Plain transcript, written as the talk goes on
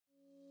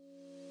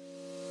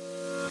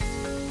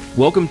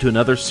Welcome to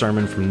another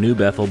sermon from New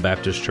Bethel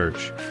Baptist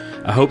Church.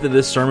 I hope that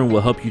this sermon will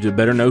help you to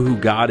better know who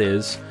God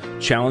is,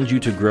 challenge you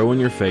to grow in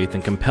your faith,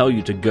 and compel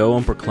you to go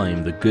and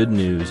proclaim the good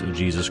news of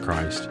Jesus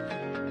Christ.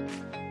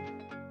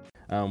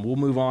 We'll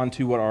move on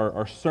to what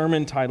our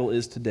sermon title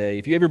is today.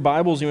 If you have your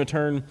Bibles, you want to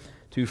turn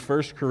to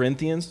 1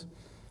 Corinthians.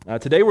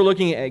 Today we're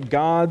looking at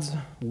God's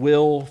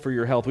will for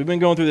your health. We've been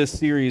going through this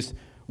series,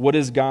 What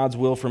is God's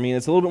Will for Me? And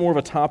it's a little bit more of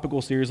a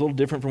topical series, a little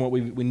different from what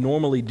we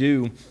normally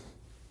do.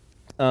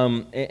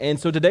 And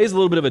so today's a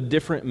little bit of a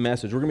different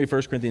message. We're going to be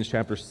 1 Corinthians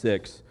chapter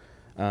 6,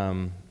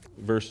 starting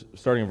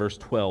in verse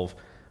 12.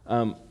 It's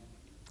a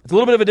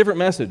little bit of a different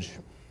message.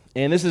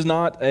 And this is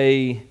not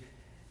a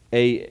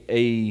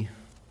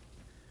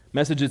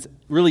message that's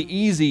really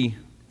easy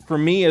for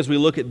me as we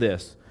look at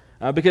this.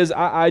 Because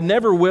I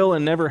never will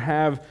and never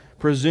have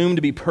presumed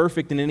to be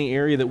perfect in any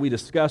area that we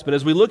discuss. But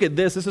as we look at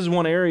this is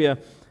one area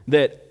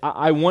that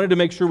I wanted to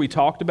make sure we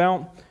talked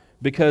about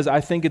because I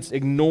think it's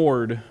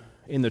ignored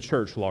in the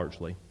church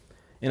largely.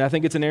 And I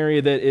think it's an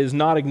area that is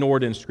not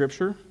ignored in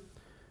Scripture,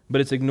 but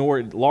it's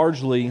ignored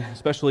largely,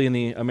 especially in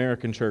the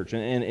American church.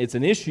 And it's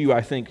an issue,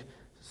 I think,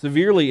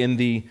 severely in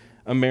the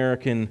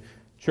American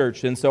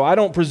church. And so I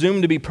don't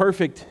presume to be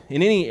perfect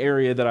in any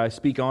area that I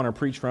speak on or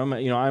preach from. I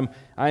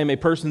am a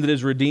person that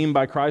is redeemed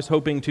by Christ,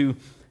 hoping to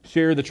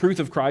share the truth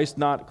of Christ,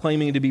 not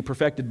claiming to be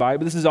perfected by it.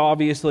 But this is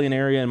obviously an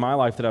area in my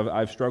life that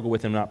I've struggled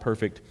with and I'm not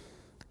perfect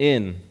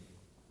in.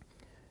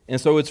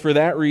 And so it's for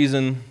that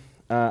reason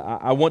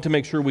I want to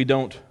make sure we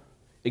don't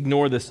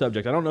ignore this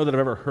subject. I don't know that I've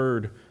ever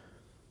heard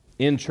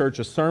in church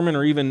a sermon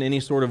or even any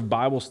sort of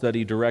Bible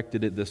study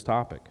directed at this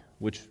topic,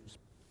 which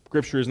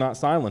Scripture is not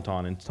silent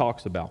on and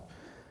talks about.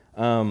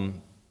 So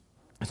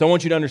I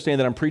want you to understand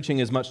that I'm preaching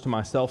as much to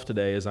myself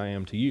today as I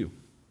am to you.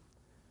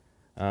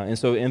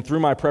 And through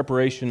my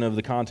preparation of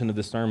the content of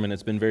this sermon,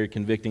 it's been very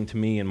convicting to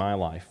me in my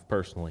life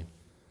personally.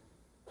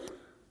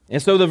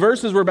 And so the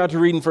verses we're about to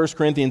read in 1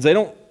 Corinthians, they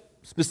don't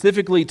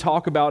specifically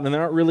talk about, and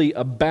they're not really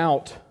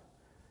about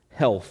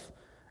health.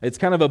 It's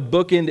kind of a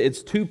bookend.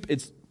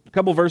 It's a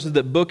couple verses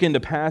that bookend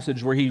a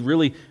passage where he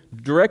really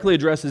directly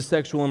addresses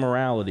sexual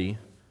immorality.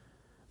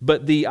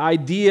 But the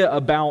idea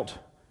about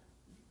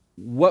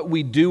what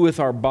we do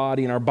with our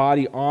body and our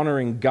body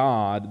honoring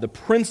God, the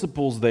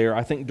principles there,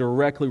 I think,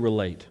 directly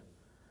relate.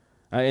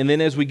 And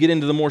then as we get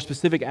into the more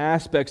specific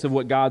aspects of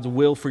what God's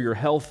will for your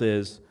health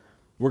is,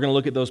 we're going to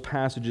look at those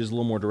passages a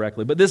little more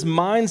directly. But this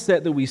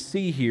mindset that we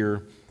see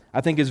here, I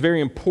think, is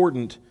very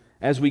important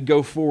as we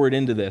go forward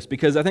into this,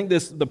 because I think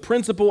the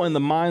principle and the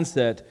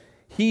mindset,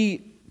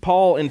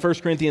 Paul in 1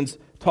 Corinthians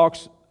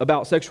talks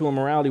about sexual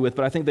immorality with,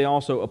 but I think they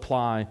also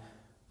apply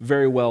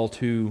very well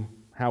to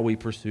how we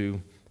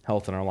pursue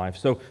health in our life.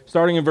 So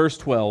starting in verse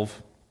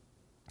 12,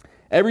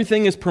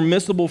 everything is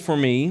permissible for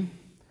me,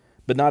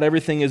 but not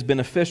everything is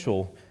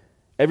beneficial.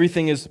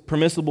 Everything is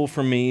permissible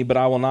for me, but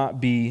I will not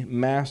be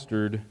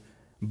mastered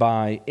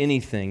by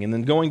anything. And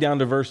then going down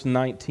to verse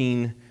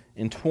 19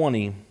 and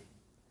 20,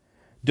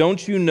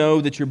 don't you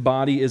know that your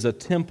body is a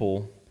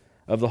temple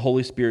of the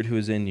Holy Spirit who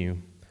is in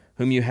you,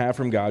 whom you have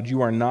from God?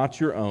 You are not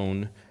your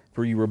own,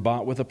 for you were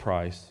bought with a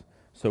price.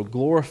 So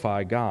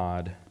glorify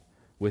God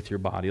with your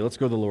body. Let's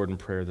go to the Lord in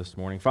prayer this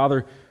morning.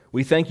 Father,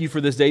 we thank you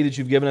for this day that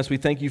you've given us. We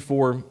thank you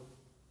for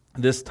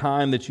this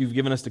time that you've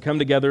given us to come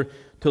together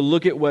to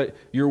look at what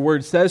your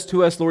word says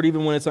to us, Lord,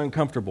 even when it's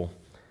uncomfortable.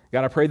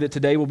 God, I pray that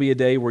today will be a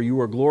day where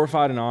you are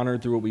glorified and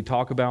honored through what we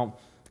talk about,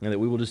 and that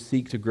we will just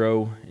seek to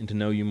grow and to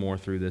know you more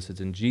through this.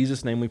 It's in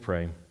Jesus' name we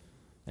pray.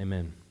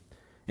 Amen.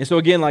 And so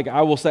again, like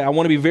I will say, I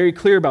want to be very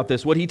clear about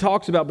this. What he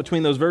talks about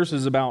between those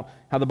verses about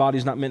how the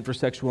body's not meant for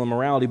sexual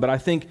immorality, but I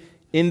think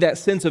in that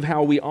sense of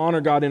how we honor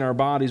God in our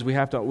bodies, we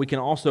can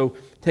also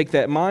take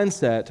that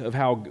mindset of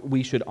how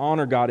we should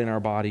honor God in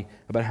our body,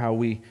 about how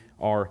we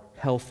are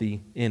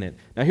healthy in it.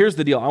 Now here's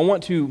the deal. I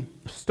want to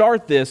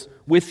start this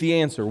with the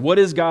answer. What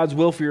is God's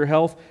will for your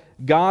health?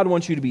 God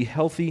wants you to be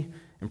healthy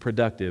and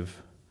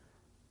productive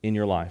in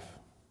your life.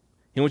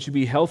 He wants you to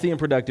be healthy and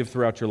productive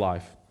throughout your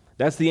life.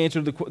 That's the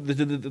answer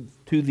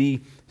to the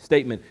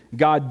statement.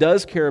 God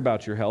does care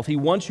about your health. He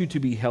wants you to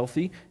be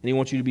healthy, and He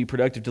wants you to be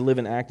productive, to live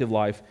an active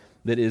life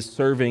that is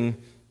serving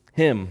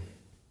Him.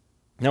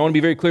 Now, I want to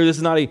be very clear, this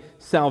is not a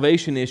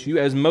salvation issue,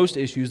 as most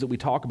issues that we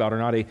talk about are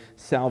not a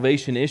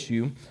salvation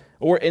issue,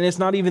 and it's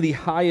not even the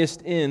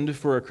highest end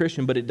for a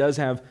Christian, but it does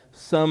have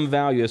some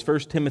value. As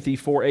 1 Timothy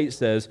 4:8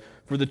 says,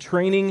 for the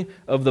training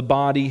of the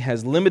body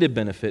has limited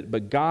benefit,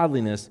 but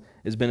godliness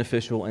is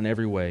beneficial in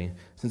every way,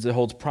 since it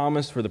holds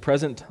promise for the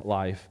present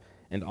life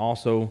and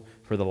also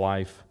for the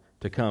life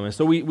to come. And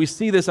so we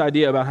see this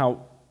idea about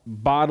how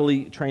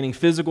bodily training,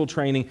 physical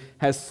training,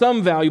 has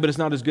some value, but it's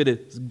not as good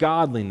as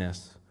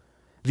godliness.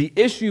 The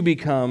issue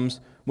becomes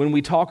when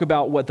we talk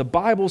about what the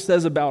Bible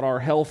says about our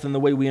health and the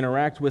way we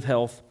interact with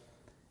health,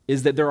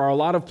 is that there are a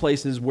lot of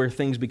places where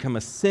things become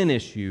a sin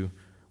issue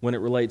when it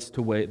relates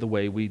to the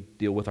way we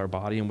deal with our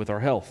body and with our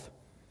health.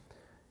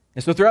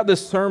 And so throughout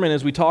this sermon,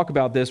 as we talk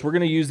about this, we're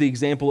going to use the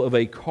example of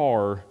a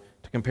car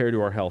to compare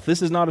to our health.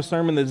 This is not a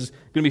sermon that is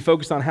going to be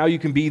focused on how you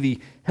can be the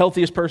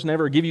healthiest person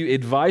ever, or give you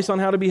advice on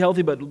how to be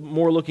healthy, but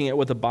more looking at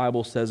what the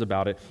Bible says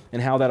about it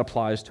and how that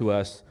applies to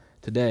us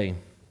today.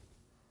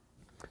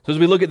 So as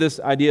we look at this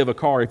idea of a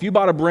car, if you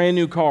bought a brand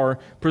new car,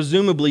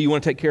 presumably you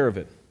want to take care of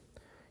it.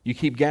 You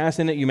keep gas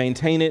in it, you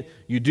maintain it,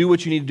 you do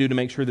what you need to do to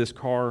make sure this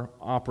car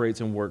operates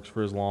and works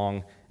for as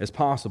long as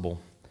possible.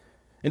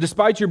 And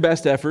despite your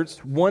best efforts,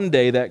 one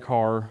day that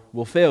car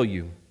will fail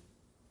you.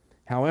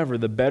 However,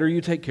 the better you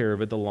take care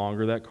of it, the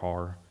longer that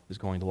car is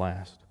going to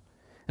last.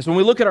 And so when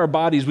we look at our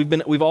bodies,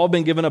 we've all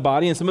been given a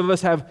body, and some of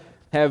us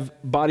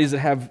have bodies that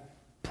have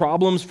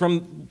problems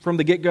from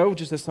the get-go,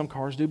 just as some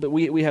cars do, but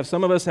we have,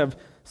 some of us have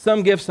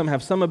some gifts, some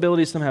have some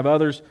abilities, some have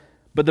others.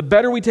 But the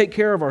better we take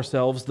care of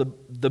ourselves, the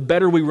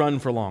better we run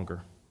for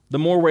longer. The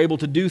more we're able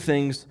to do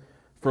things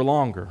for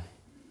longer.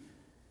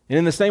 And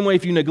in the same way,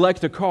 if you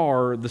neglect a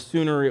car, the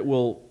sooner it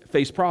will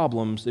face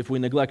problems. If we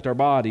neglect our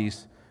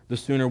bodies, the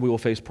sooner we will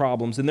face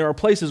problems. And there are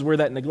places where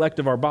that neglect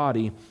of our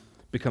body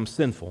becomes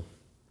sinful.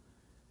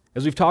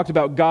 As we've talked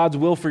about God's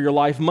will for your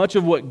life, much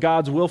of what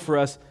God's will for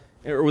us,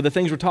 or the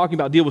things we're talking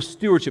about, deal with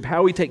stewardship,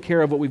 how we take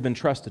care of what we've been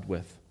trusted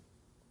with.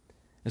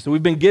 And so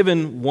we've been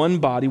given one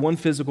body, one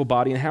physical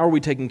body, and how are we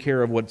taking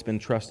care of what's been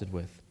trusted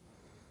with?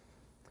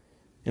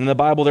 In the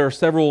Bible, there are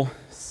several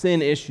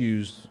sin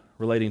issues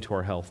relating to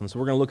our health, and so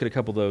we're going to look at a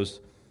couple of those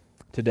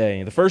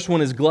today. The first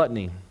one is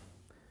gluttony.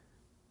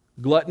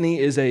 Gluttony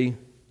is an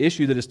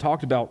issue that is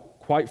talked about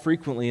quite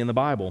frequently in the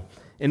Bible,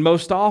 and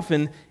most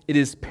often it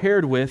is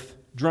paired with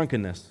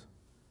drunkenness.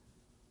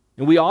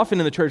 And we often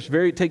in the church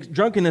take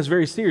drunkenness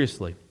very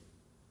seriously,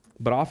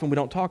 but often we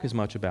don't talk as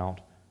much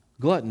about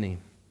gluttony.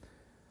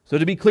 So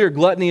to be clear,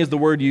 gluttony is the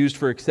word used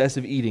for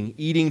excessive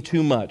eating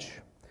too much.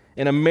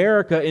 And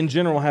America in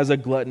general has a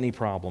gluttony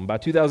problem. By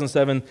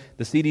 2007,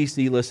 the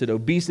CDC listed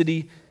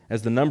obesity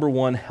as the number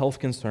one health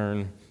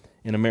concern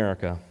in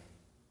America.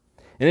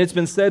 And it's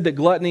been said that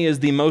gluttony is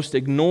the most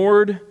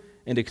ignored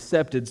and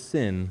accepted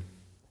sin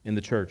in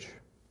the church.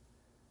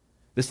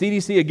 The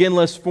CDC again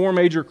lists 4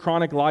 major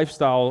chronic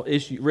lifestyle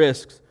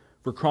risks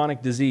for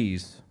chronic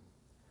disease: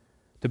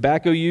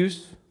 tobacco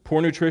use,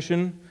 poor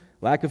nutrition,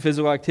 lack of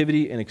physical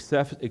activity, and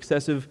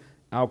excessive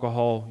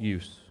alcohol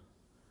use.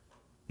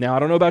 Now, I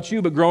don't know about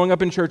you, but growing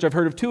up in church, I've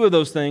heard of 2 of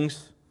those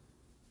things,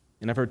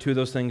 and I've heard 2 of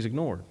those things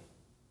ignored.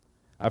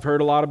 I've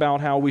heard a lot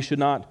about how we should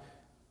not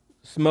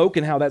smoke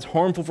and how that's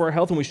harmful for our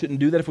health, and we shouldn't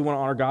do that if we want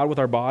to honor God with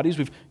our bodies.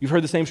 You've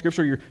heard the same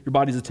scripture, your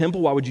body's a temple.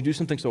 Why would you do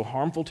something so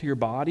harmful to your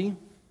body?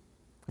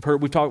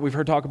 We've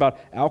heard talk about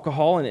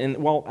alcohol, and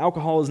while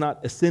alcohol is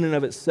not a sin in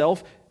of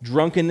itself,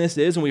 drunkenness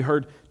is, and we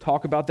heard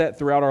talk about that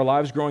throughout our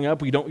lives growing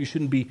up. You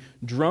shouldn't be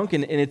drunk,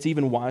 and it's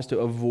even wise to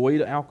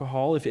avoid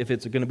alcohol if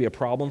it's going to be a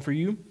problem for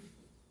you.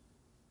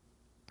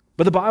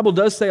 But the Bible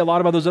does say a lot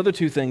about those other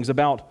 2 things,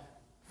 about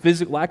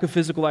lack of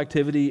physical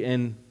activity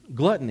and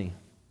gluttony.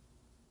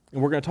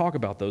 And we're going to talk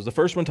about those. The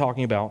first one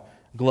talking about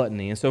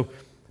gluttony. And so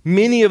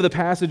many of the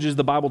passages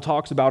the Bible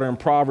talks about are in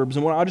Proverbs,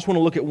 and I just want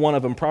to look at one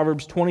of them,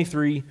 Proverbs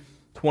 23,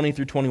 20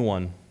 through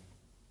 21.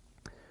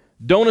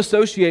 Don't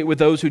associate with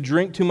those who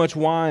drink too much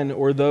wine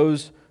or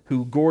those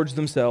who gorge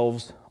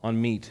themselves on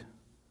meat.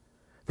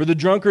 For the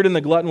drunkard and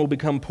the glutton will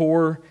become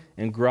poor,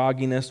 and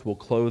grogginess will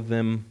clothe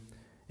them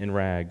in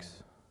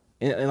rags.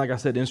 And like I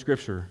said, in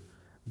Scripture,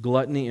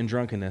 gluttony and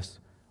drunkenness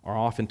are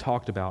often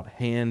talked about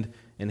hand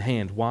in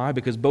hand. Why?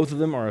 Because both of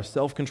them are a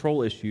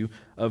self-control issue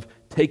of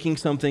taking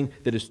something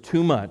that is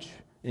too much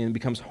and it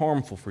becomes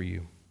harmful for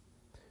you.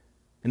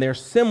 And they're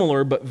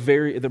similar, but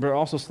they're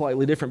also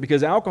slightly different,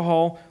 because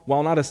alcohol,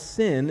 while not a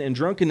sin, and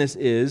drunkenness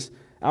is,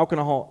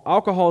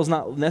 alcohol is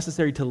not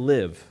necessary to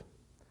live,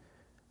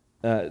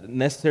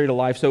 necessary to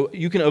life. So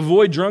you can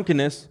avoid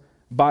drunkenness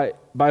by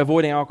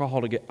avoiding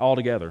alcohol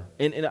altogether.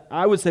 And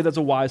I would say that's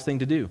a wise thing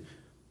to do.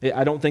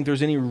 I don't think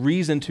there's any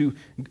reason to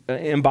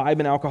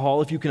imbibe in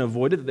alcohol if you can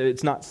avoid it.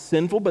 It's not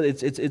sinful, but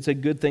it's a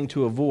good thing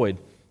to avoid.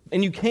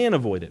 And you can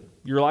avoid it.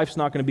 Your life's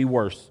not going to be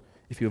worse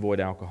if you avoid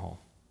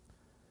alcohol.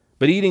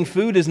 But eating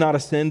food is not a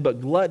sin,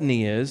 but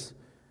gluttony is.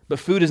 But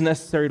food is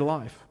necessary to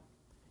life.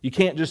 You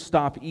can't just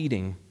stop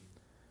eating.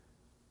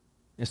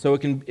 And so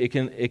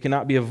it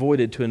cannot be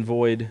avoided to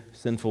avoid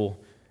sinful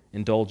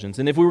indulgence.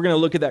 And if we were going to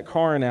look at that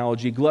car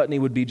analogy, gluttony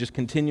would be just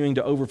continuing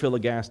to overfill a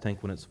gas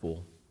tank when it's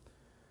full.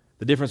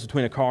 The difference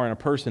between a car and a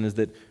person is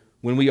that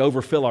when we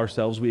overfill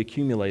ourselves, we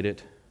accumulate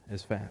it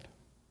as fat.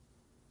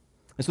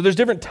 And so there's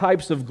different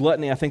types of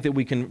gluttony I think that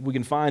we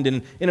can find.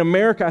 And in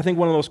America, I think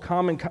one of the most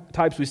common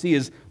types we see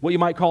is what you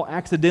might call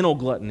accidental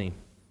gluttony.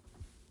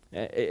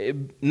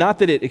 Not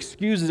that it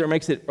excuses or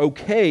makes it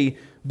okay,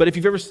 but if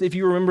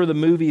you remember the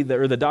movie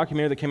or the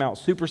documentary that came out,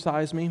 Super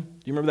Size Me, do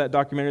you remember that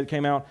documentary that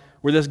came out?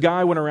 Where this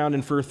guy went around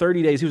and for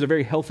 30 days, he was a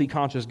very healthy,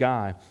 conscious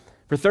guy.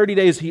 For 30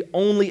 days, he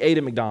only ate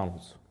at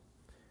McDonald's.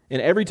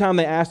 And every time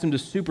they asked him to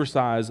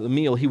supersize a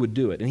meal, he would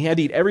do it. And he had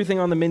to eat everything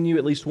on the menu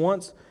at least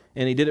once,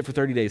 and he did it for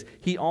 30 days.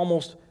 He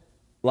almost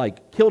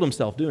killed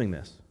himself doing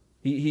this.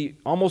 He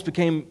almost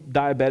became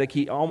diabetic.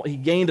 He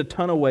gained a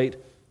ton of weight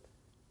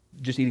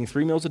just eating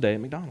 3 meals a day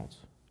at McDonald's.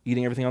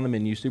 eating everything on the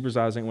menu,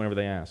 supersizing whenever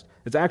they asked.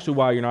 It's actually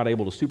why you're not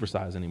able to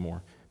supersize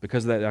anymore.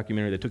 Because of that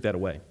documentary, they took that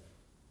away.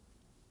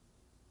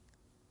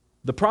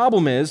 The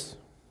problem is,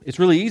 it's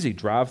really easy.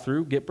 Drive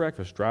through, get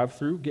breakfast. Drive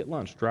through, get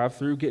lunch. Drive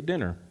through, get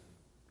dinner.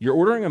 You're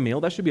ordering a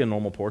meal. That should be a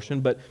normal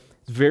portion, but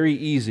it's very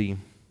easy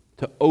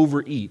to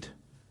overeat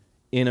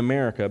in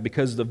America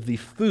because of the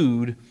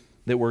food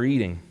that we're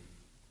eating.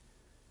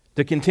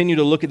 To continue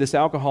to look at this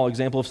alcohol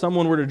example, if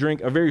someone were to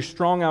drink a very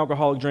strong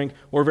alcoholic drink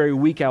or a very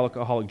weak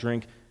alcoholic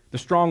drink, the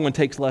strong one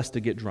takes less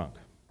to get drunk.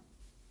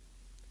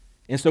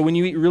 And so when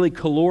you eat really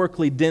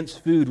calorically dense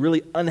food,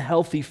 really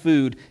unhealthy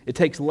food, it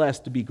takes less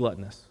to be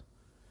gluttonous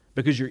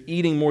because you're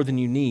eating more than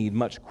you need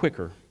much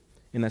quicker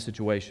in that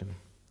situation.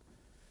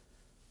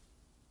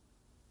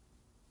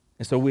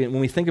 And so when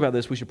we think about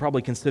this, we should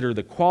probably consider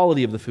the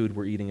quality of the food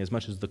we're eating as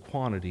much as the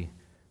quantity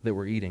that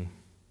we're eating.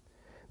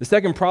 The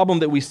second problem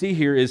that we see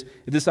here is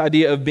this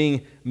idea of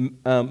being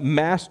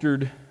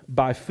mastered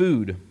by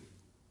food.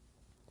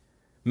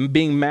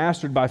 Being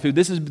mastered by food.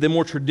 This is the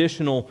more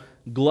traditional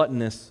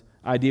gluttonous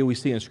idea we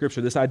see in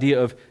Scripture. This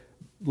idea of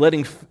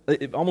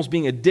almost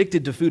being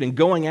addicted to food and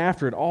going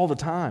after it all the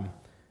time.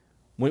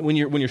 When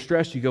you're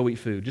stressed, you go eat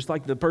food. Just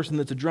like the person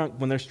that's a drunk,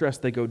 when they're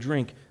stressed, they go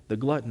drink. The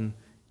glutton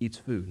eats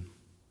food.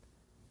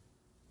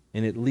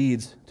 And it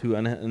leads to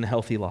an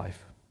unhealthy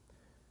life.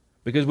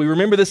 Because we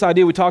remember this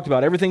idea we talked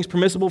about. Everything's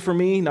permissible for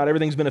me. Not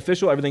everything's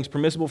beneficial. Everything's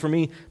permissible for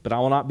me. But I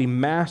will not be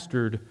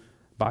mastered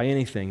by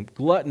anything.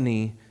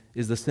 Gluttony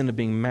is the sin of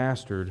being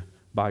mastered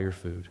by your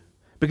food.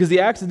 Because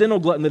the accidental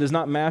glutton that is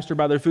not mastered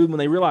by their food, when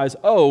they realize,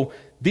 oh,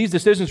 these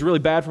decisions are really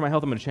bad for my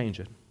health, I'm going to change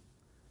it.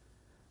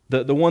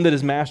 The one that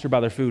is mastered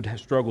by their food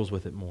struggles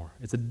with it more.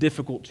 It's a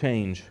difficult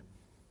change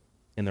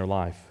in their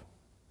life.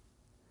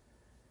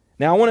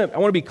 Now, I want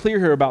to be clear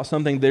here about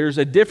something. There's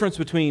a difference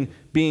between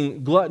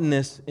being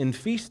gluttonous and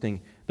feasting.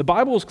 The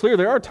Bible is clear.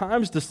 There are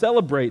times to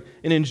celebrate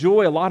and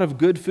enjoy a lot of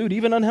good food,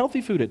 even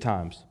unhealthy food at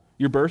times.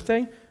 Your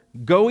birthday,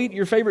 go eat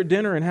your favorite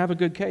dinner and have a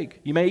good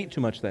cake. You may eat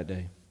too much that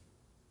day.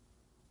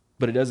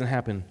 But it doesn't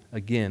happen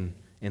again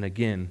and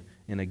again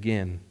and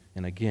again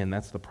and again.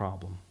 That's the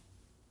problem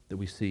that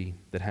we see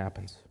that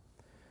happens.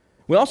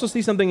 We also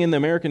see something in the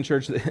American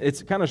church that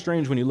it's kind of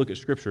strange when you look at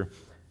Scripture.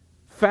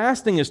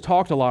 Fasting is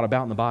talked a lot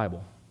about in the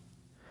Bible.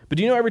 But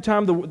do you know every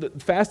time the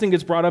fasting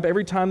gets brought up,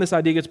 every time this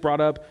idea gets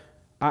brought up,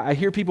 I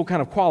hear people kind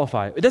of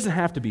qualify it. It doesn't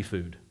have to be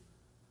food.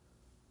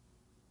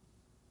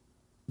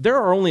 There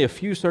are only a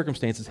few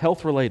circumstances,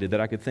 health-related,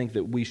 that I could think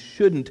that we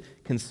shouldn't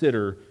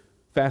consider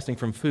fasting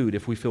from food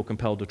if we feel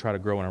compelled to try to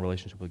grow in our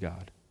relationship with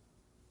God.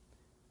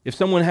 If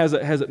someone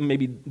has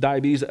maybe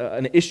diabetes,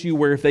 an issue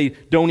where if they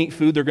don't eat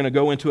food, they're going to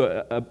go into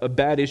a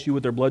bad issue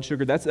with their blood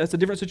sugar, that's a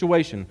different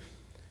situation.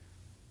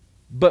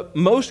 But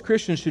most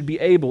Christians should be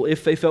able,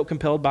 if they felt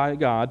compelled by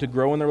God to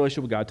grow in their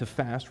relationship with God, to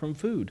fast from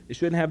food. It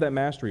shouldn't have that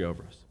mastery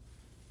over us.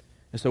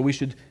 And so we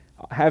should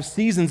have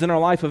seasons in our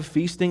life of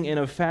feasting and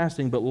of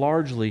fasting, but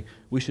largely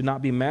we should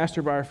not be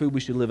mastered by our food.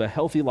 We should live a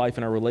healthy life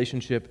in our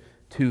relationship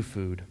to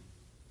food.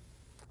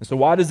 And so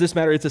why does this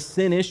matter? It's a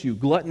sin issue.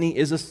 Gluttony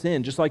is a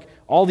sin. Just like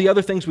all the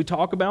other things we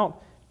talk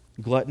about,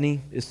 gluttony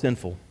is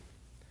sinful.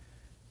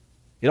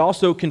 It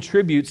also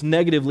contributes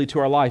negatively to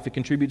our life. It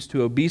contributes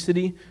to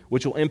obesity,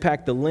 which will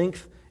impact the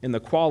length and the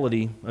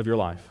quality of your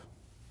life.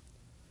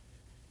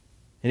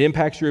 It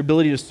impacts your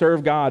ability to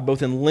serve God,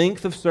 both in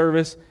length of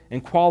service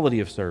and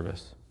quality of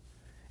service.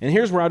 And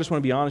here's where I just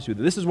want to be honest with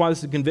you. This is why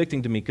this is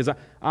convicting to me, because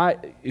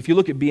if you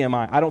look at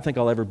BMI, I don't think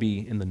I'll ever be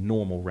in the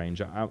normal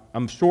range.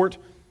 I'm short.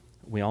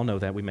 We all know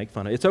that. We make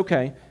fun of it. It's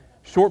okay.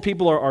 Short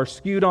people are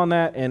skewed on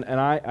that, and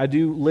I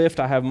do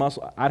lift. I have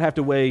muscle. I'd have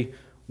to weigh...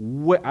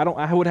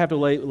 I would have to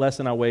weigh less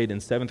than I weighed in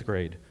 7th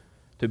grade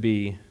to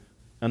be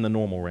in the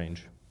normal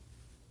range.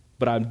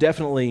 But I'm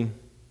definitely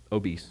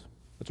obese.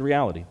 That's a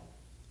reality.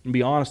 And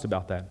be honest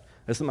about that.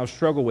 That's something I've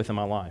struggled with in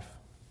my life.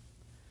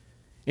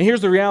 And here's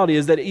the reality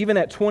is that even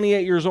at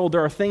 28 years old,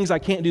 there are things I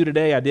can't do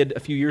today I did a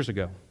few years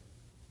ago.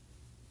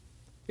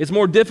 It's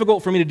more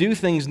difficult for me to do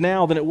things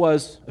now than it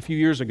was a few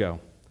years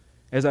ago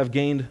as I've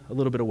gained a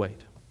little bit of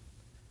weight.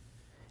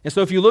 And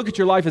so if you look at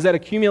your life as that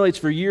accumulates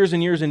for years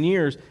and years and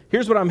years,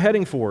 here's what I'm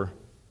heading for.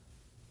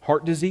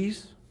 Heart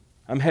disease.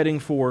 I'm heading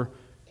for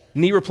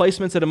knee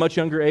replacements at a much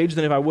younger age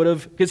than if I would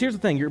have. Because here's the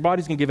thing, your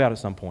body's going to give out at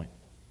some point.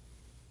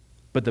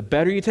 But the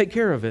better you take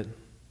care of it,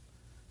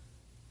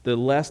 the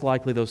less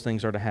likely those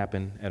things are to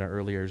happen at an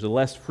early age, the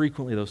less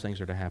frequently those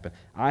things are to happen.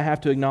 I have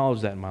to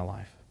acknowledge that in my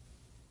life.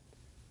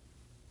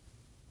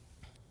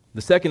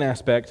 The second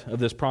aspect of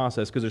this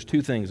process, because there's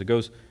two things. It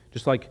goes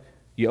just like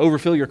you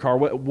overfill your car.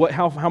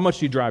 How much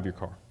do you drive your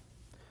car?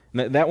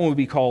 And that one would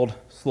be called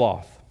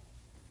sloth.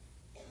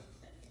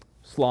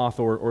 Sloth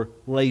or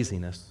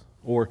laziness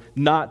or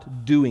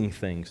not doing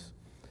things.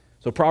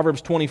 So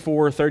Proverbs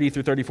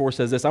 24:30-34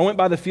 says this, I went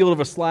by the field of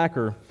a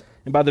slacker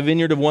and by the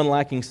vineyard of one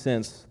lacking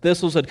sense.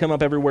 Thistles had come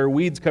up everywhere,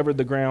 weeds covered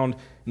the ground,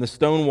 and the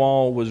stone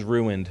wall was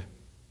ruined.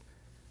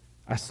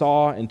 I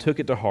saw and took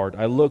it to heart.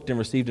 I looked and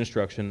received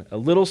instruction. A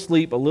little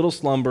sleep, a little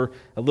slumber,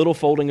 a little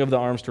folding of the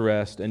arms to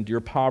rest, and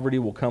your poverty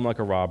will come like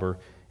a robber,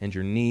 and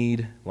your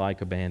need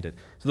like a bandit.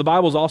 So the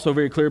Bible is also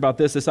very clear about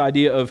this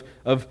idea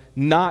of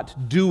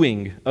not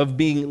doing, of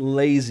being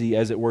lazy,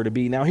 as it were to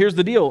be. Now, here's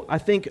the deal. I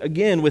think,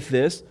 again, with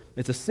this,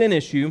 it's a sin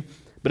issue,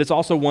 but it's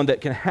also one that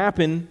can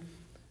happen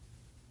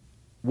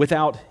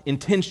without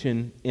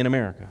intention in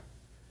America.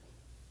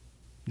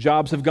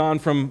 Jobs have gone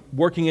from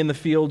working in the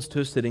fields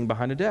to sitting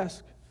behind a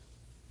desk.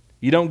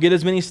 You don't get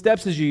as many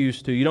steps as you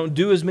used to. You don't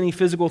do as many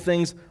physical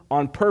things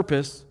on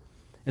purpose,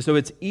 and so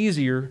it's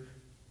easier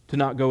to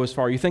not go as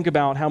far. You think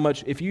about how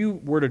much, if you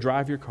were to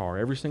drive your car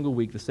every single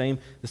week the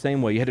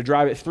same way, you had to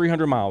drive it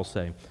 300 miles,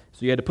 say.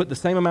 So you had to put the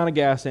same amount of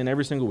gas in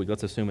every single week.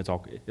 Let's assume it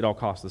all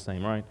costs the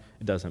same, right?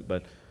 It doesn't,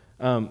 but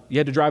you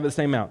had to drive it the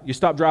same amount. You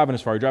stop driving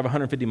as far. You drive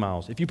 150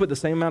 miles. If you put the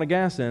same amount of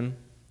gas in,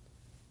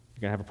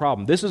 you're going to have a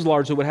problem. This is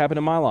largely what happened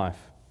in my life.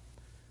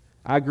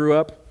 I grew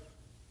up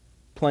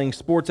playing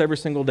sports every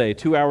single day,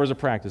 2 hours of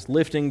practice,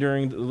 lifting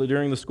during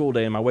the school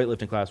day in my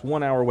weightlifting class,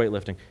 1 hour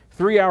weightlifting,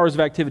 3 hours of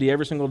activity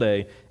every single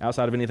day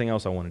outside of anything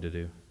else I wanted to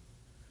do.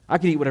 I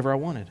could eat whatever I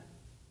wanted.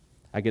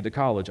 I get to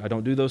college. I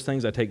don't do those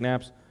things. I take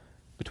naps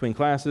between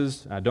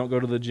classes. I don't go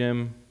to the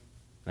gym.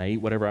 I eat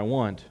whatever I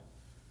want.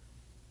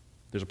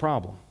 There's a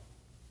problem.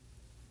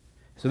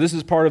 So this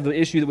is part of the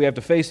issue that we have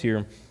to face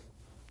here,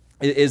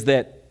 is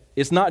that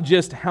it's not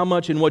just how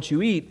much in what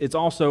you eat, it's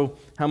also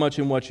how much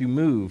in what you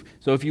move.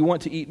 So if you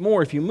want to eat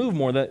more, if you move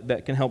more,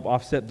 that can help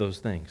offset those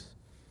things.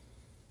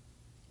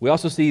 We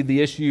also see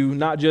the issue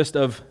not just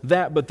of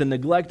that, but the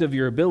neglect of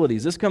your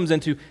abilities. This comes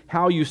into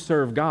how you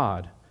serve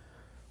God.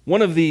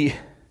 If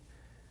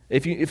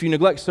you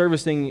neglect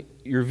servicing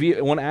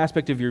one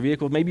aspect of your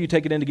vehicle, maybe you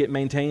take it in to get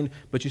maintained,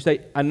 but you say,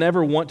 I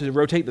never want to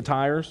rotate the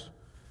tires,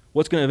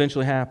 what's going to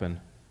eventually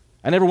happen?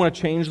 I never want to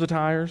change the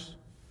tires.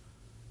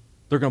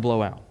 They're going to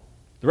blow out.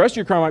 The rest of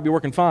your car might be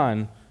working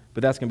fine,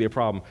 but that's going to be a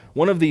problem.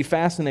 One of the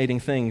fascinating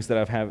things that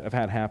I've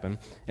had happen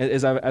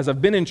is as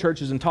I've been in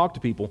churches and talked to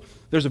people,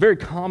 there's a very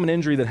common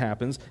injury that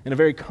happens in a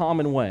very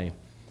common way.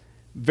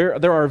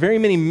 There are very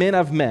many men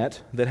I've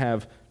met that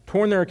have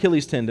torn their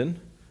Achilles tendon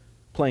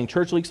playing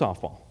church league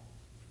softball.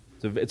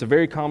 It's a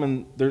very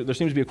common, there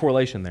seems to be a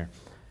correlation there.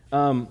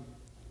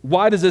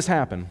 Why does this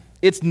happen?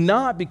 It's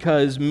not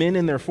because men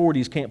in their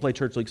 40s can't play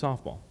church league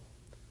softball.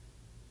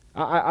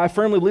 I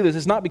firmly believe this.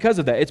 It's not because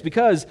of that. It's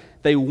because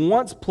they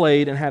once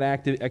played and had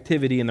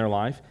activity in their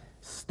life,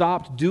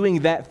 stopped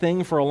doing that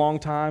thing for a long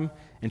time,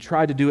 and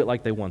tried to do it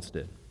like they once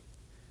did.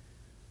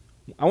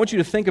 I want you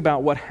to think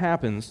about what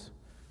happens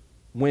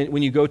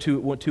when you go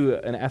to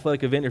an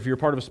athletic event, or if you're a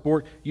part of a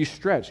sport, you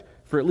stretch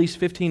for at least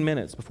 15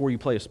 minutes before you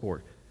play a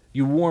sport.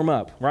 You warm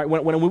up, right?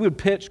 When we would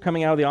pitch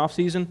coming out of the off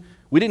season,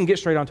 we didn't get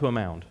straight onto a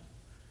mound.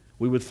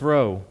 We would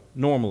throw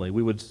normally.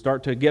 We would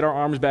start to get our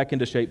arms back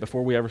into shape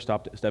before we ever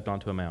stepped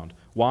onto a mound.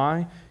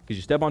 Why? Because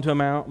you step onto a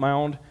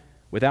mound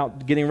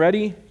without getting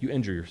ready, you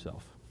injure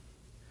yourself.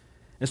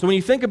 And so when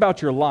you think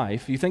about your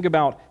life, you think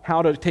about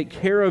how to take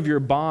care of your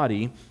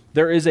body,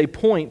 there is a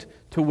point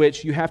to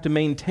which you have to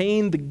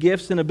maintain the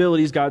gifts and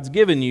abilities God's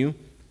given you,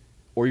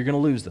 or you're going to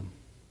lose them.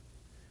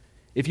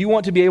 If you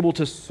want to be able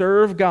to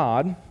serve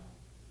God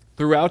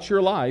throughout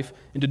your life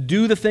and to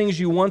do the things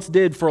you once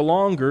did for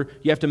longer,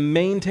 you have to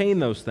maintain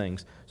those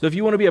things. So if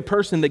you want to be a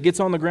person that gets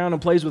on the ground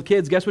and plays with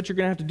kids, guess what you're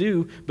going to have to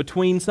do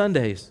between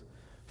Sundays?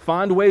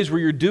 Find ways where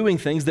you're doing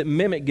things that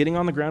mimic getting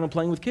on the ground and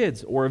playing with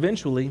kids, or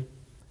eventually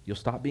you'll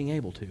stop being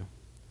able to.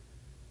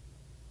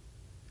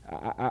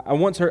 I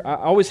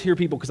always hear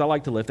people, because I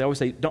like to lift, they always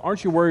say,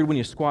 aren't you worried when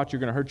you squat you're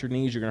going to hurt your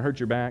knees, you're going to hurt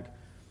your back?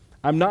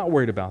 I'm not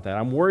worried about that.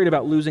 I'm worried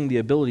about losing the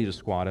ability to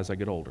squat as I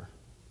get older,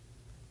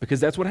 because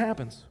that's what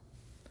happens.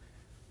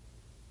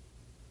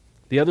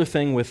 The other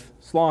thing with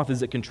sloth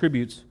is it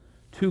contributes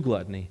to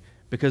gluttony,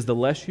 because the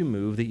less you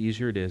move, the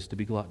easier it is to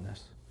be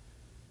gluttonous.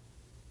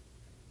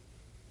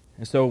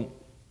 And so,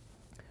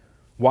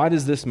 why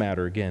does this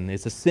matter? Again,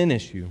 it's a sin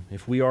issue.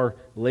 If we are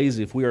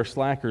lazy, if we are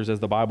slackers, as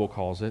the Bible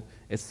calls it,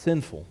 it's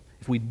sinful.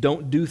 If we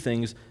don't do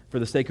things for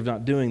the sake of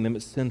not doing them,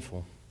 it's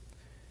sinful.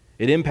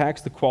 It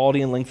impacts the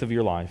quality and length of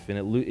your life,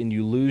 and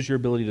you lose your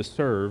ability to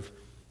serve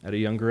at a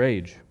younger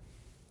age.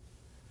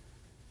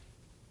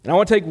 And I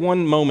want to take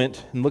one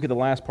moment and look at the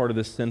last part of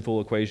this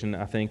sinful equation,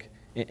 I think,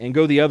 and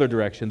go the other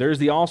direction.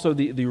 There's also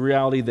the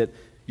reality that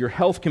your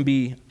health can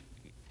be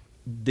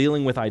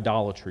dealing with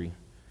idolatry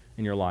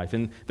in your life.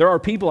 And there are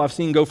people I've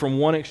seen go from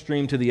one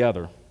extreme to the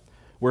other,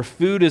 where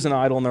food is an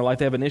idol in their life.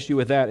 They have an issue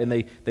with that, and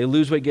they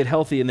lose weight, get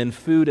healthy, and then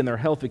food and their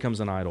health becomes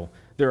an idol.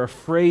 They're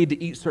afraid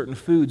to eat certain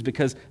foods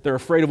because they're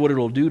afraid of what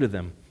it'll do to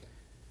them.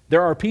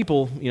 There are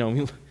people,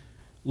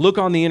 look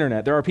on the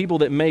internet. There are people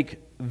that make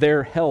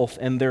their health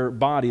and their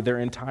body their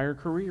entire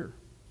career.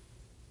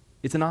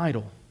 It's an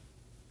idol.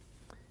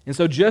 And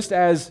so just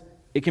as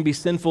it can be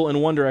sinful in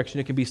one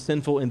direction, it can be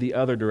sinful in the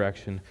other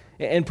direction.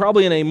 And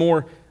probably in a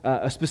more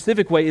a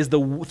specific way is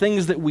the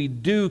things that we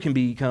do can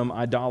become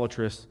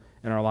idolatrous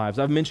in our lives.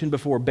 I've mentioned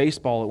before,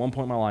 baseball at one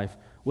point in my life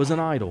was an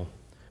idol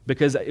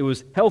because it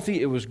was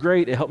healthy, it was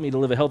great, it helped me to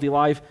live a healthy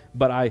life,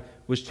 but I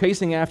was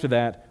chasing after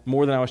that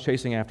more than I was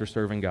chasing after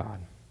serving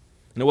God.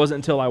 And it wasn't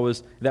until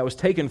that was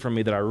taken from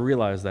me that I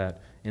realized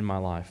that in my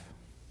life.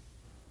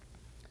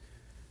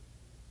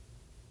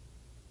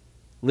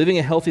 Living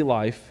a healthy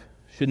life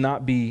should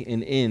not be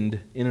an end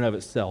in and of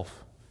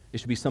itself. It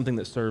should be something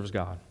that serves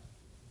God.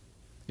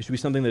 It should be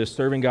something that is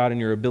serving God in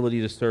your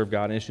ability to serve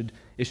God, and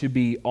it should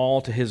be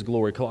all to His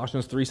glory.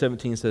 Colossians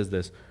 3:17 says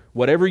this,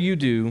 "Whatever you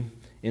do,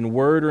 in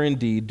word or in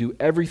deed, do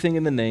everything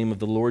in the name of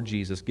the Lord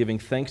Jesus, giving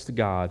thanks to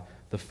God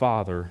the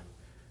Father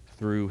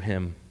through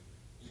Him."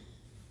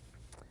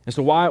 And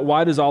so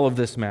why does all of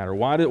this matter?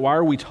 Why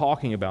are we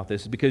talking about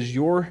this? Because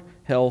your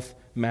health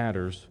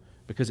matters,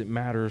 because it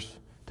matters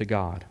to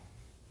God.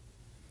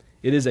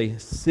 It is a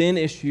sin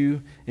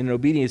issue and an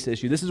obedience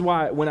issue. This is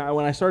why when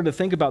I started to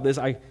think about this,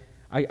 I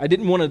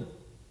didn't want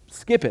to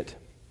skip it.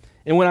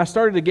 And when I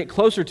started to get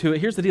closer to it,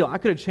 here's the deal. I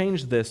could have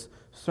changed this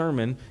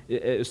sermon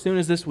as soon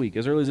as this week,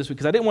 as early as this week,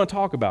 because I didn't want to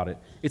talk about it.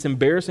 It's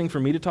embarrassing for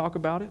me to talk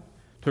about it,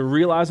 to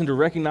realize and to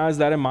recognize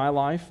that in my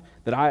life,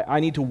 that I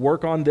need to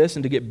work on this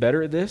and to get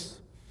better at this.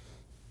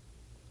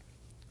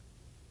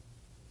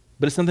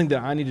 But it's something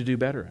that I need to do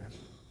better at.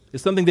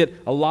 It's something that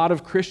a lot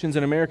of Christians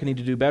in America need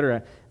to do better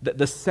at.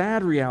 The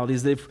sad reality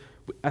is that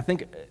I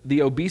think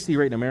the obesity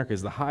rate in America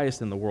is the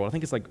highest in the world. I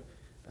think it's like,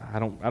 I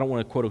don't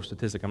want to quote a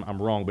statistic,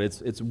 I'm wrong, but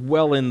it's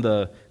well in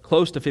the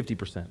close to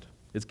 50%.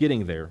 It's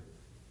getting there,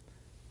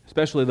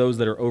 especially those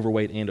that are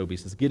overweight and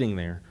obese. It's getting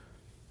there.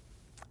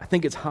 I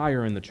think it's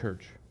higher in the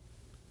church.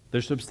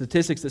 There's some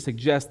statistics that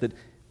suggest that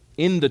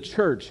in the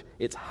church,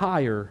 it's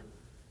higher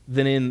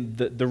than in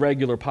the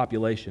regular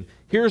population.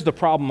 Here's the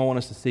problem I want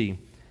us to see.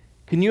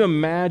 Can you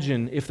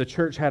imagine if the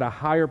church had a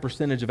higher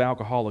percentage of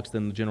alcoholics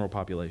than the general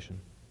population?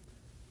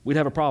 We'd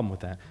have a problem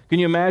with that. Can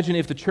you imagine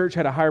if the church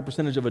had a higher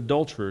percentage of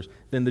adulterers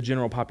than the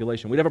general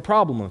population? We'd have a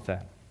problem with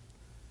that.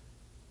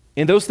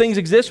 And those things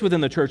exist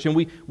within the church, and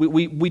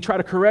we try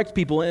to correct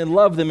people and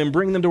love them and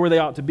bring them to where they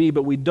ought to be,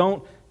 but we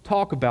don't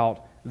talk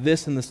about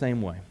this in the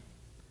same way.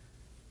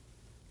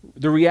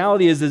 The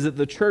reality is that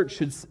the church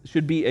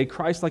should be a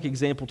Christ-like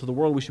example to the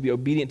world. We should be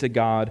obedient to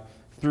God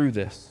through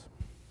this.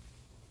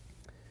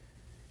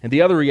 And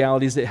the other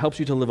reality is that it helps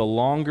you to live a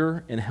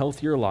longer and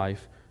healthier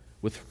life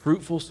with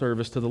fruitful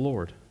service to the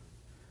Lord.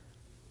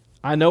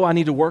 I know I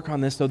need to work on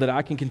this so that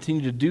I can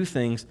continue to do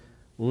things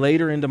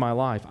later into my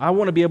life. I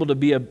want to be able to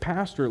be a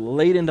pastor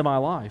late into my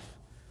life.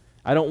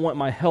 I don't want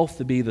my health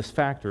to be this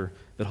factor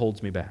that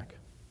holds me back.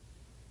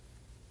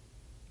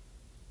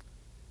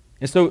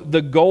 And so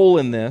the goal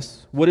in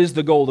this, what is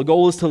the goal? The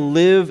goal is to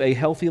live a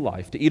healthy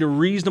life, to eat a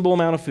reasonable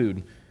amount of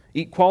food,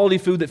 eat quality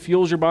food that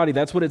fuels your body.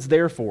 That's what it's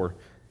there for.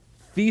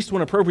 Feast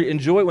when appropriate,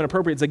 enjoy it when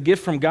appropriate. It's a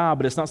gift from God,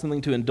 but it's not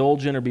something to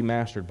indulge in or be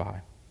mastered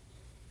by.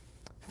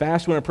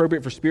 Fast when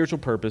appropriate for spiritual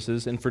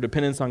purposes and for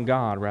dependence on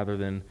God rather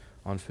than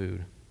on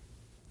food.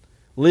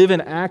 Live an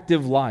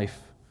active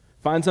life.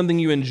 Find something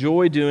you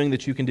enjoy doing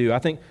that you can do. I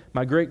think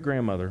my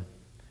great-grandmother,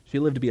 she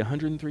lived to be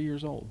 103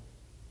 years old.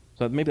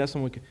 So maybe that's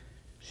someone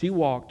she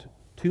walked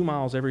 2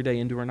 miles every day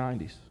into her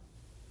 90s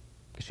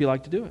because she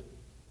liked to do it.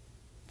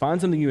 Find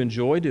something you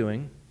enjoy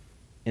doing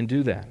and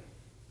do that.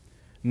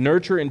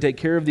 Nurture and take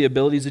care of the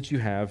abilities that you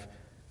have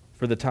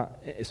for the time,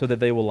 so that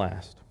they will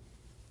last.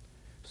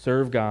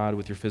 Serve God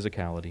with your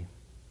physicality.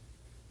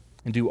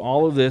 And do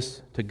all of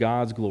this to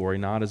God's glory,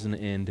 not as an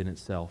end in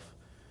itself.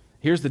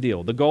 Here's the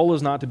deal. The goal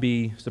is not to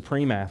be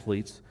supreme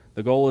athletes.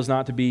 The goal is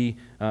not to be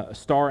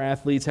star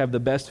athletes, have the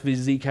best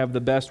physique, have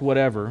the best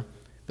whatever.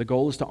 The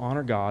goal is to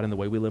honor God in the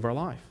way we live our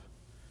life.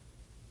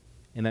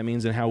 And that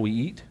means in how we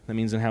eat. That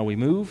means in how we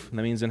move. And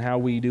that means in how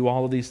we do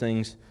all of these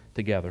things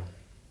together.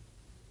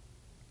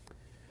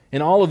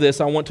 In all of this,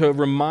 I want to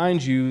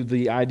remind you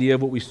the idea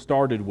of what we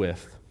started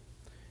with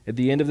at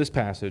the end of this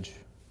passage.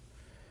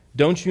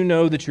 Don't you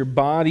know that your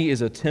body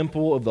is a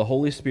temple of the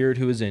Holy Spirit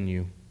who is in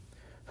you,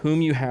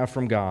 whom you have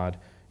from God?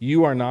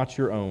 You are not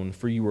your own,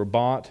 for you were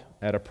bought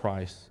at a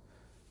price.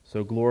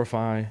 So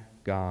glorify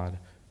God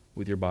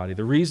with your body.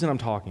 The reason I'm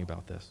talking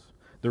about this,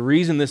 the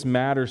reason this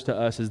matters to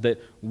us is that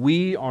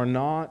we are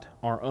not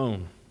our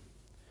own.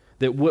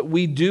 That what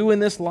we do in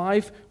this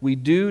life, we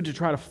do to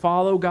try to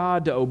follow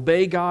God, to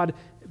obey God,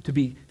 to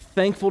be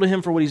thankful to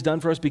Him for what He's done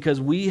for us because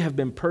we have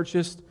been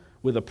purchased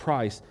with a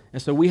price.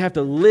 And so we have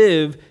to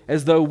live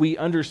as though we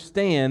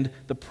understand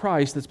the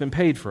price that's been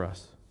paid for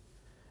us.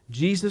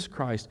 Jesus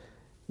Christ,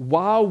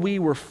 while we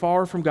were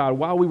far from God,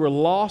 while we were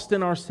lost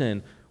in our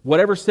sin,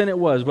 whatever sin it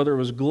was, whether it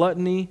was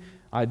gluttony,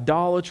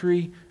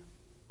 idolatry,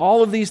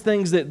 all of these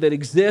things that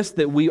exist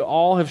that we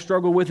all have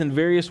struggled with in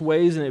various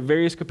ways and at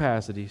various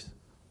capacities,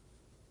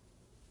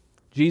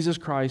 Jesus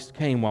Christ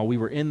came while we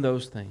were in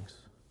those things.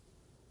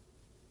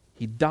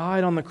 He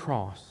died on the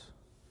cross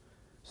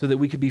so that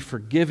we could be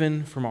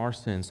forgiven from our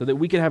sins, so that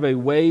we could have a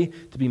way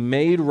to be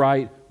made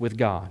right with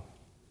God.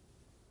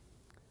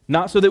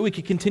 Not so that we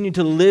could continue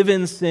to live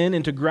in sin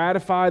and to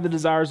gratify the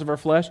desires of our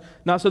flesh,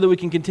 not so that we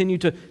can continue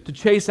to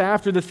chase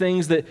after the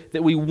things that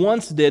we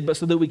once did, but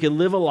so that we can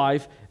live a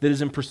life that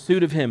is in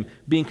pursuit of Him,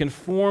 being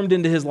conformed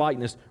into His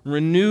likeness,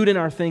 renewed in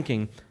our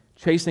thinking,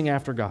 chasing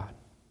after God.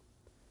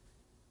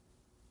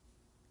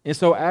 And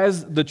so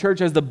as the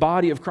church, as the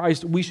body of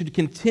Christ, we should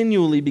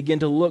continually begin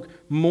to look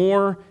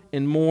more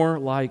and more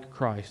like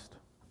Christ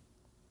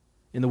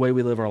in the way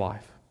we live our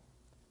life.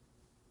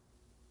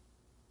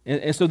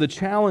 And so the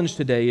challenge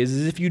today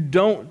is if you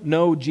don't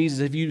know Jesus,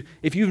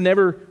 if you've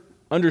never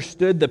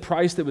understood the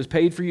price that was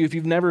paid for you, if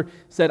you've never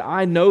said,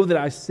 I know that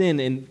I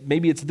sin, and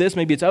maybe it's this,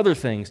 maybe it's other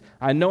things.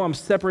 I know I'm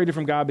separated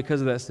from God because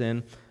of that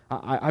sin.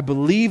 I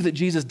believe that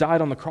Jesus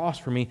died on the cross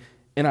for me,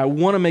 and I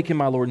want to make him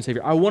my Lord and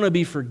Savior. I want to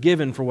be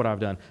forgiven for what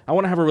I've done. I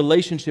want to have a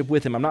relationship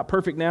with him. I'm not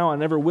perfect now. I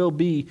never will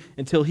be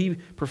until he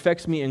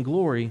perfects me in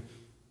glory.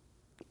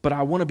 But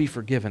I want to be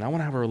forgiven. I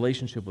want to have a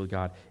relationship with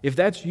God. If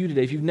that's you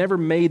today, if you've never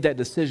made that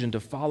decision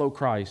to follow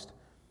Christ,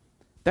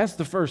 that's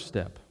the first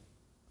step,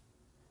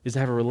 is to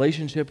have a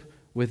relationship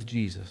with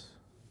Jesus.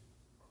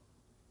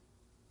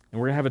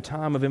 And we're going to have a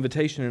time of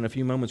invitation in a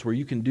few moments where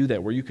you can do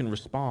that, where you can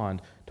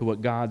respond to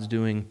what God's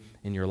doing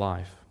in your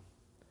life.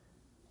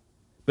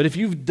 But if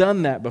you've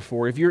done that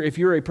before, if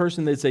you're a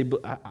person that's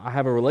I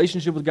have a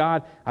relationship with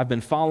God, I've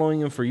been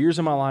following him for years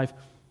of my life,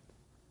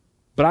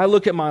 but I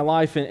look at my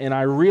life and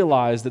I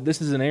realize that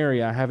this is an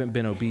area I haven't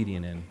been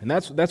obedient in. And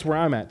that's where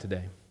I'm at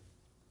today.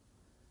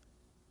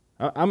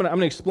 I'm going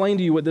to explain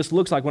to you what this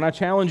looks like. When I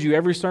challenge you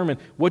every sermon,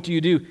 what do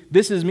you do?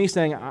 This is me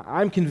saying,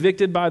 I'm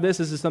convicted by this.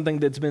 This is something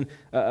that's been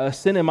a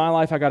sin in my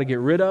life I got to get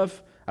rid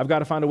of. I've got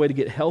to find a way to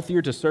get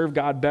healthier, to serve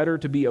God better,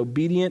 to be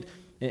obedient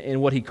in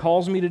what he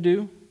calls me to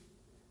do.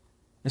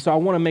 And so I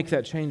want to make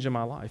that change in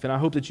my life. And I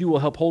hope that you will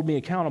help hold me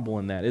accountable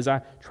in that as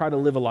I try to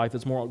live a life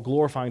that's more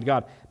glorifying to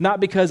God.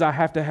 Not because I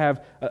have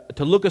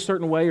to look a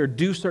certain way or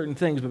do certain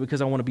things, but because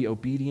I want to be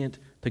obedient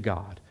to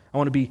God. I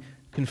want to be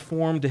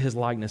conformed to his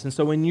likeness. And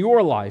so in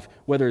your life,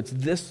 whether it's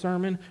this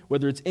sermon,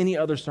 whether it's any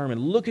other sermon,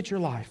 look at your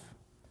life.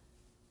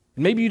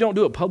 And maybe you don't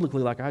do it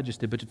publicly like I just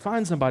did, but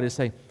find somebody to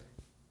say,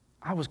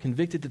 I was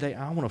convicted today.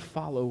 I want to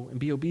follow and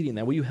be obedient.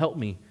 Now, will you help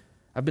me?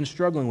 I've been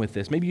struggling with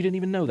this. Maybe you didn't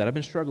even know that. I've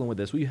been struggling with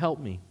this. Will you help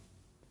me?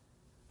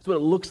 That's what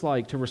it looks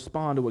like to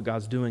respond to what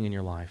God's doing in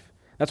your life.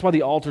 That's why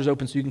the altar's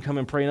open so you can come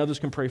and pray, and others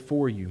can pray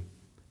for you,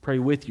 pray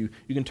with you.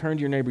 You can turn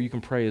to your neighbor, you can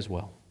pray as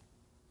well.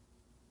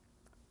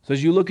 So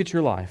as you look at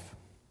your life,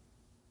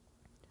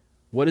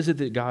 what is it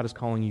that God is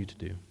calling you to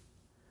do?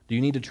 Do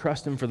you need to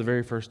trust him for the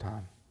very first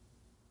time?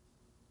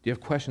 Do you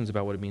have questions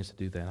about what it means to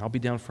do that? I'll be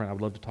down front. I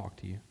would love to talk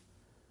to you.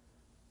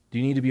 Do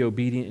you need to be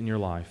obedient in your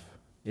life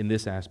in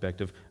this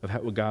aspect of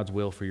what God's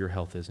will for your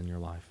health is in your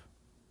life?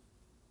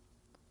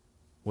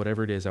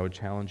 Whatever it is, I would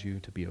challenge you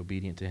to be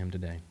obedient to him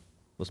today.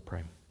 Let's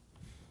pray.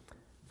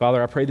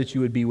 Father, I pray that you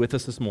would be with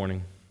us this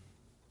morning,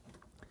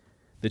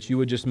 that you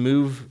would just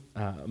move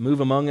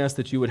among us,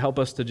 that you would help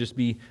us to just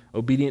be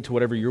obedient to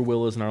whatever your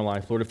will is in our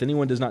life. Lord, if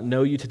anyone does not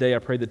know you today, I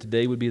pray that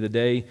today would be the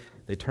day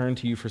they turn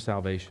to you for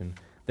salvation.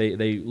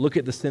 They look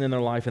at the sin in their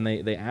life and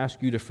they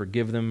ask you to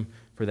forgive them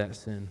for that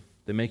sin.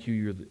 They make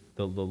you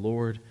the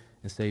Lord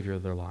and Savior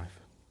of their life,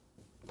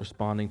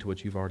 responding to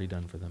what you've already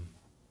done for them.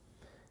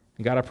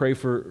 And God, I pray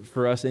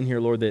for us in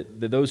here, Lord,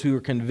 that those who are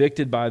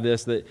convicted by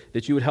this,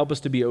 that you would help us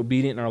to be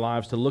obedient in our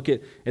lives, to look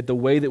at the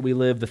way that we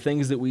live, the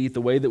things that we eat,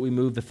 the way that we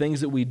move, the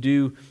things that we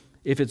do,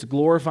 if it's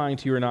glorifying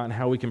to you or not, and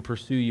how we can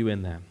pursue you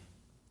in that.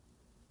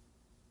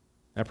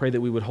 I pray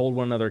that we would hold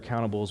one another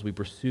accountable as we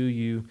pursue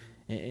you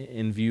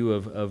in view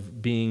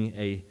of being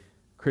a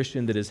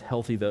Christian that is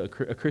healthy, a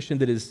Christian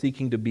that is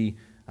seeking to be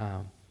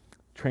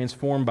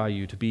transformed by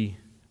you, to be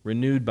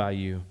renewed by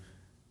you,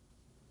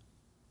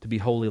 to be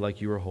holy like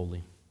you are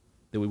holy.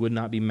 That we would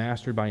not be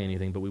mastered by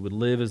anything, but we would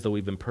live as though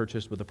we've been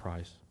purchased with a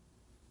price.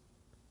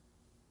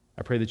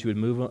 I pray that you would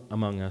move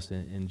among us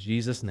in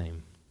Jesus'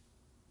 name.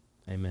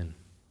 Amen.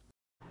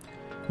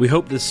 We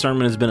hope this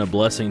sermon has been a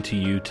blessing to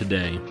you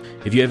today.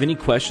 If you have any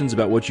questions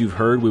about what you've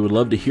heard, we would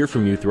love to hear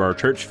from you through our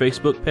church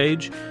Facebook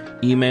page,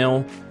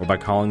 email, or by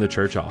calling the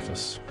church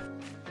office.